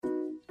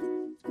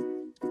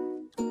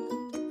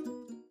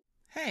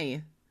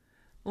Hey,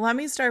 let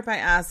me start by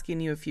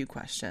asking you a few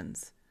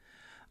questions.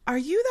 Are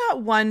you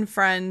that one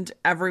friend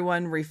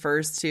everyone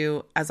refers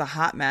to as a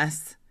hot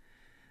mess?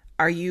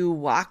 Are you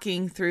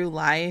walking through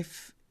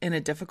life in a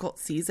difficult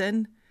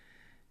season?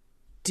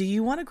 Do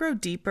you want to grow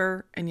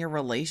deeper in your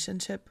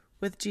relationship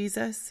with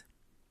Jesus?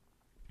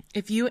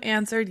 If you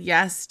answered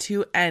yes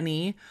to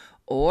any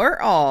or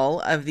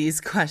all of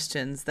these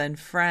questions, then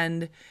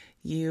friend,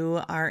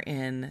 you are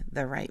in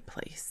the right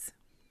place.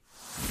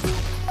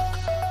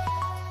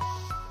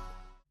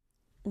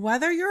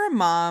 Whether you're a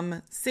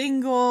mom,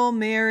 single,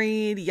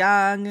 married,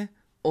 young,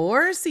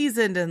 or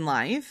seasoned in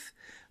life,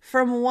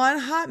 from one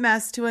hot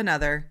mess to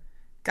another,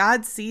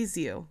 God sees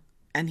you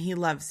and He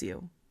loves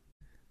you.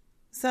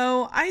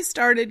 So I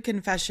started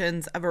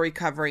Confessions of a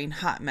Recovering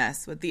Hot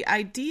Mess with the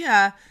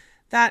idea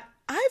that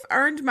I've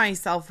earned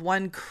myself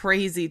one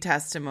crazy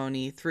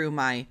testimony through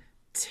my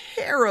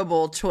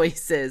terrible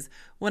choices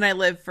when I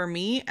lived for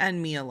me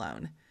and me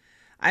alone.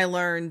 I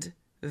learned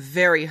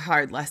very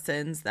hard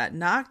lessons that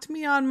knocked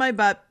me on my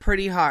butt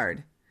pretty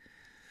hard.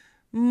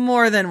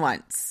 More than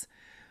once.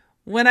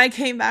 When I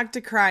came back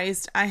to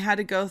Christ, I had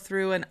to go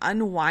through an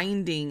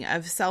unwinding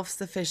of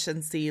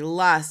self-sufficiency,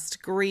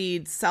 lust,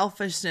 greed,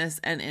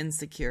 selfishness, and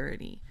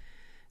insecurity.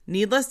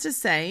 Needless to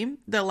say,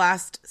 the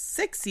last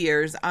 6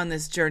 years on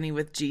this journey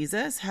with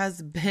Jesus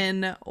has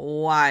been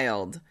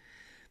wild.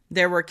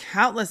 There were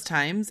countless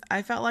times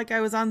I felt like I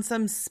was on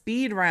some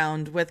speed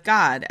round with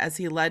God as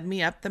He led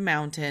me up the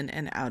mountain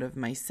and out of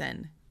my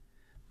sin.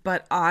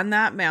 But on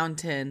that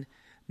mountain,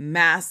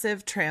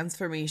 massive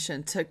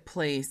transformation took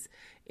place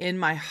in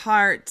my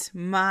heart,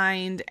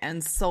 mind,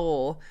 and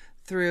soul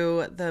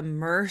through the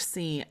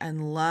mercy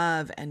and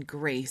love and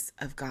grace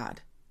of God.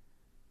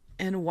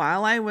 And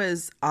while I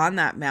was on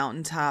that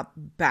mountaintop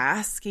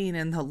basking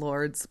in the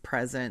Lord's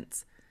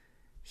presence,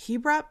 He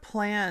brought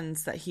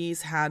plans that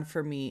He's had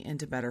for me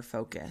into better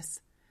focus.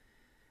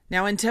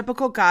 Now, in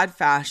typical God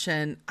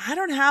fashion, I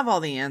don't have all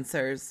the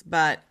answers,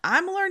 but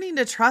I'm learning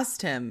to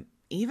trust Him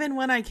even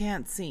when I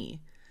can't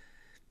see.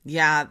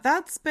 Yeah,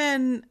 that's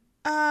been,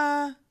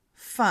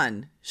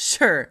 fun.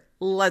 Sure,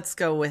 let's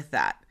go with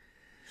that.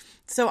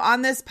 So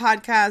on this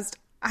podcast,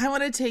 I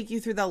want to take you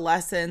through the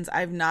lessons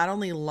I've not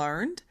only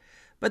learned,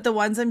 but the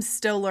ones I'm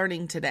still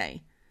learning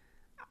today.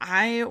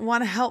 I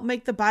want to help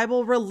make the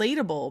Bible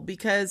relatable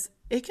because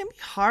it can be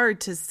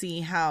hard to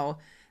see how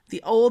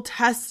the Old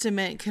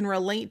Testament can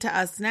relate to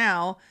us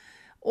now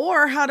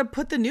or how to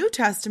put the New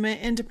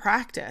Testament into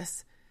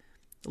practice.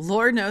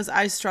 Lord knows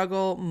I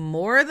struggle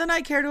more than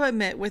I care to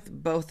admit with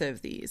both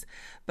of these.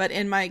 But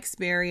in my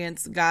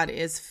experience, God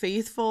is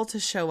faithful to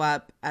show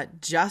up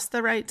at just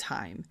the right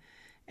time.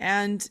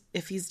 And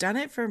if He's done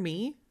it for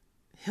me,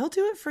 He'll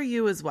do it for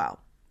you as well.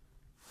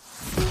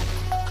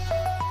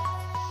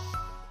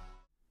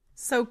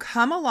 So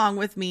come along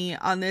with me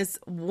on this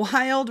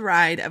wild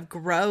ride of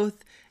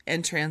growth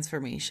and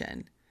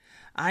transformation.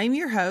 I'm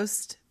your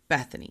host,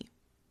 Bethany.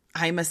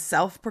 I'm a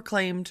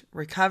self-proclaimed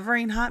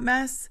recovering hot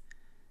mess,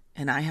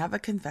 and I have a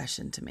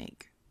confession to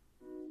make.